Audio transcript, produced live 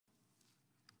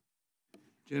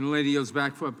Gentlelady yields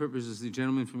back for what purposes the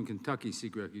gentleman from Kentucky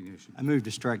seek recognition. I move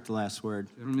to strike the last word.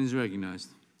 Gentleman is recognized.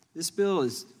 This bill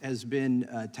has been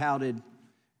touted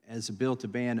as a bill to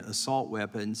ban assault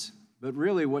weapons, but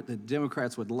really what the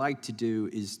Democrats would like to do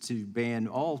is to ban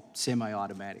all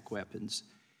semi-automatic weapons.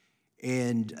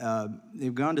 And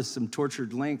they've gone to some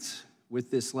tortured lengths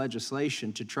with this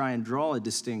legislation to try and draw a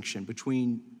distinction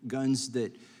between guns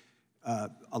that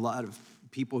a lot of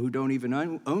people who don't even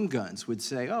own guns would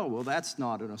say, oh, well, that's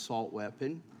not an assault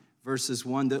weapon, versus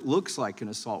one that looks like an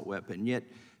assault weapon. Yet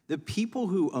the people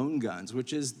who own guns,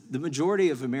 which is the majority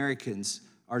of Americans,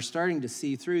 are starting to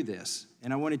see through this.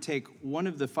 And I want to take one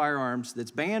of the firearms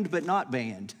that's banned but not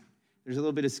banned. There's a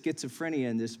little bit of schizophrenia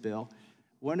in this bill.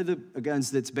 One of the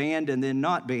guns that's banned and then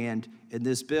not banned in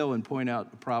this bill, and point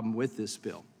out the problem with this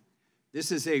bill.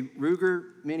 This is a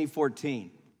Ruger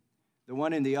Mini-14. The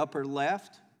one in the upper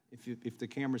left, if the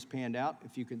camera's panned out,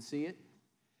 if you can see it,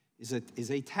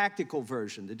 is a tactical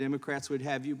version. The Democrats would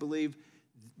have you believe,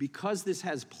 because this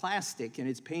has plastic and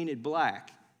it's painted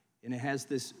black, and it has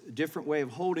this different way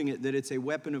of holding it, that it's a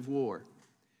weapon of war.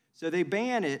 So they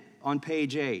ban it on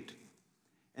page 8.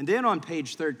 And then on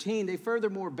page 13, they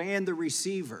furthermore ban the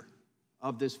receiver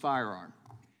of this firearm.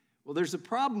 Well, there's a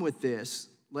problem with this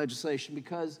legislation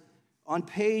because on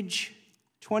page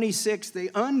 26, they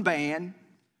unban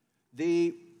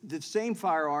the same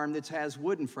firearm that has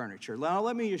wooden furniture. Now,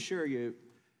 let me assure you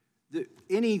that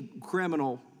any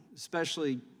criminal,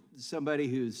 especially somebody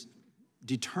who's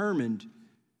determined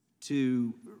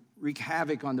to wreak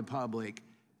havoc on the public,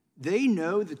 they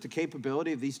know that the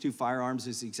capability of these two firearms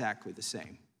is exactly the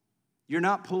same. You're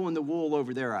not pulling the wool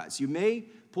over their eyes. You may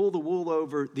pull the wool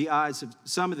over the eyes of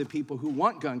some of the people who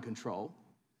want gun control.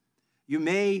 You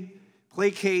may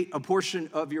placate a portion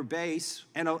of your base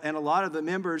and a lot of the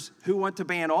members who want to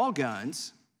ban all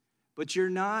guns, but you're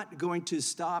not going to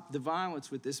stop the violence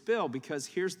with this bill, because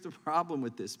here's the problem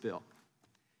with this bill.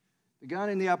 The gun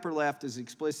in the upper left is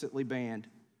explicitly banned.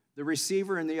 The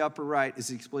receiver in the upper right is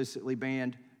explicitly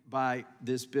banned by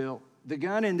this bill. The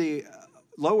gun in the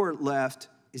lower left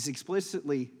is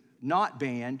explicitly not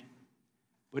banned,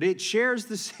 but it shares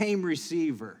the same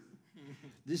receiver,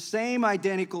 the same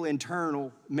identical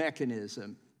internal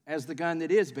mechanism as the gun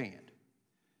that is banned.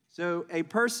 So a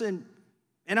person,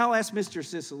 and I'll ask Mr.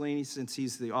 Cicilline, since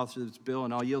he's the author of this bill,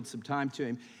 and I'll yield some time to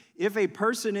him. If a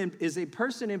person is a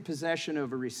person in possession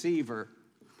of a receiver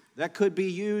that could be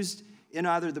used in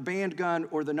either the banned gun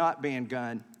or the not banned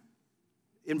gun,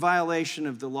 in violation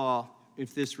of the law,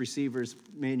 if this receiver is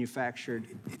manufactured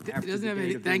after the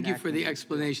date of Thank you for the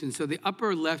explanation. So the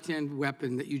upper left-hand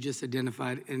weapon that you just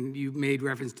identified, and you made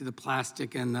reference to the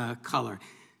plastic and the color,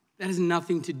 that has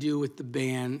nothing to do with the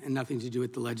ban and nothing to do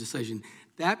with the legislation.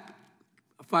 That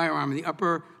firearm in the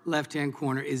upper left-hand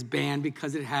corner is banned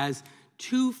because it has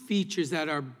two features that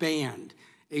are banned: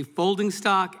 a folding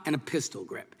stock and a pistol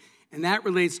grip. And that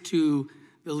relates to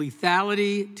the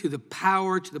lethality, to the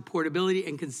power, to the portability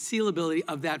and concealability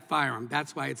of that firearm.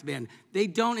 That's why it's banned. They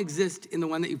don't exist in the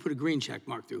one that you put a green check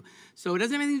mark through. So it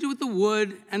doesn't have anything to do with the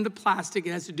wood and the plastic. It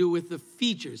has to do with the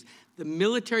features, the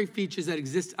military features that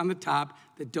exist on the top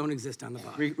that don't exist on the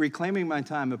bottom. Reclaiming my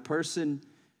time, a person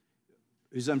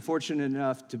who's unfortunate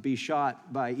enough to be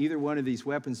shot by either one of these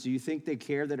weapons, do you think they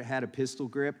care that it had a pistol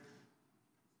grip?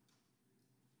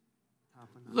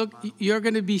 Look, you're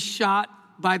going to be shot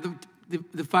by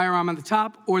the firearm on the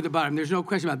top or the bottom. There's no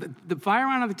question about it. The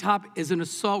firearm on the top is an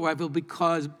assault rifle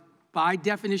because, by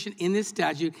definition in this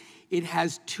statute, it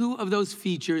has two of those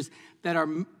features that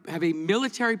have a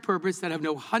military purpose, that have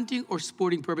no hunting or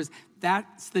sporting purpose.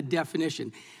 That's the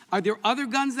definition. Are there other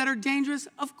guns that are dangerous?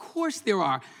 Of course there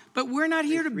are. But we're not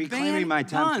here to ban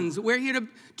guns. We're here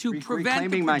to prevent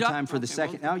reclaiming my time for the okay,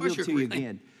 second. well, I'll yield to you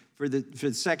again for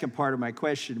the second part of my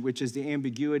question, which is the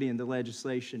ambiguity in the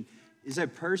legislation. Is a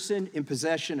person in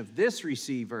possession of this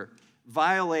receiver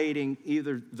violating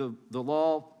either the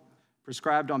law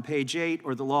prescribed on page 8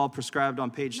 or the law prescribed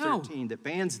on page 13 that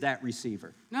bans that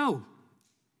receiver? No.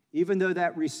 Even though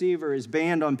that receiver is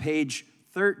banned on page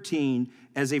 13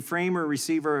 as a frame or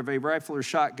receiver of a rifle or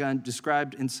shotgun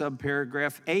described in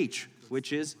subparagraph H,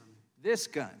 which is this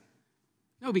gun.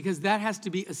 No, because that has to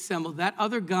be assembled. That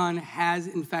other gun has,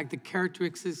 in fact, the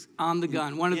characteristics on the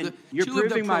gun. You're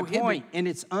proving my point. In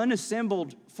its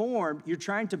unassembled form, you're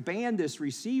trying to ban this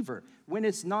receiver when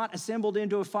it's not assembled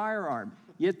into a firearm.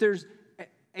 Yet there's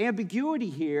ambiguity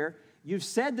here. You've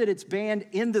said that it's banned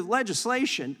in the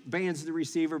legislation, bans the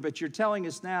receiver, but you're telling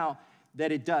us now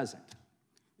that it doesn't,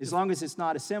 as long as it's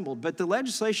not assembled. But the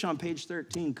legislation on page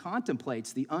 13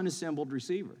 contemplates the unassembled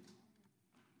receiver.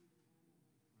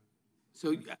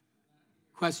 So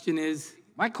question is?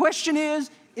 My question is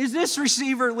this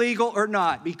receiver legal or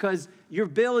not? Because your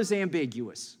bill is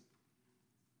ambiguous.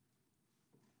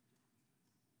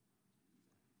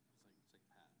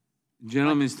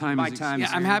 Gentleman's time My is time Yeah,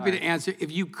 is I'm happy to expired. answer.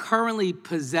 If you currently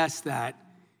possess that,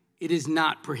 it is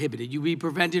not prohibited. You'll be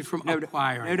prevented from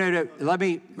acquiring. No. Let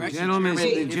me, Right. Mr. Gentleman's,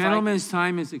 Chairman, the if I- gentleman's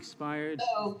time is expired.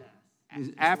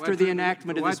 after What the purpose-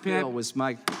 enactment of what this bill purpose- was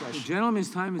my The question. gentleman's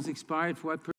time is expired for what purpose?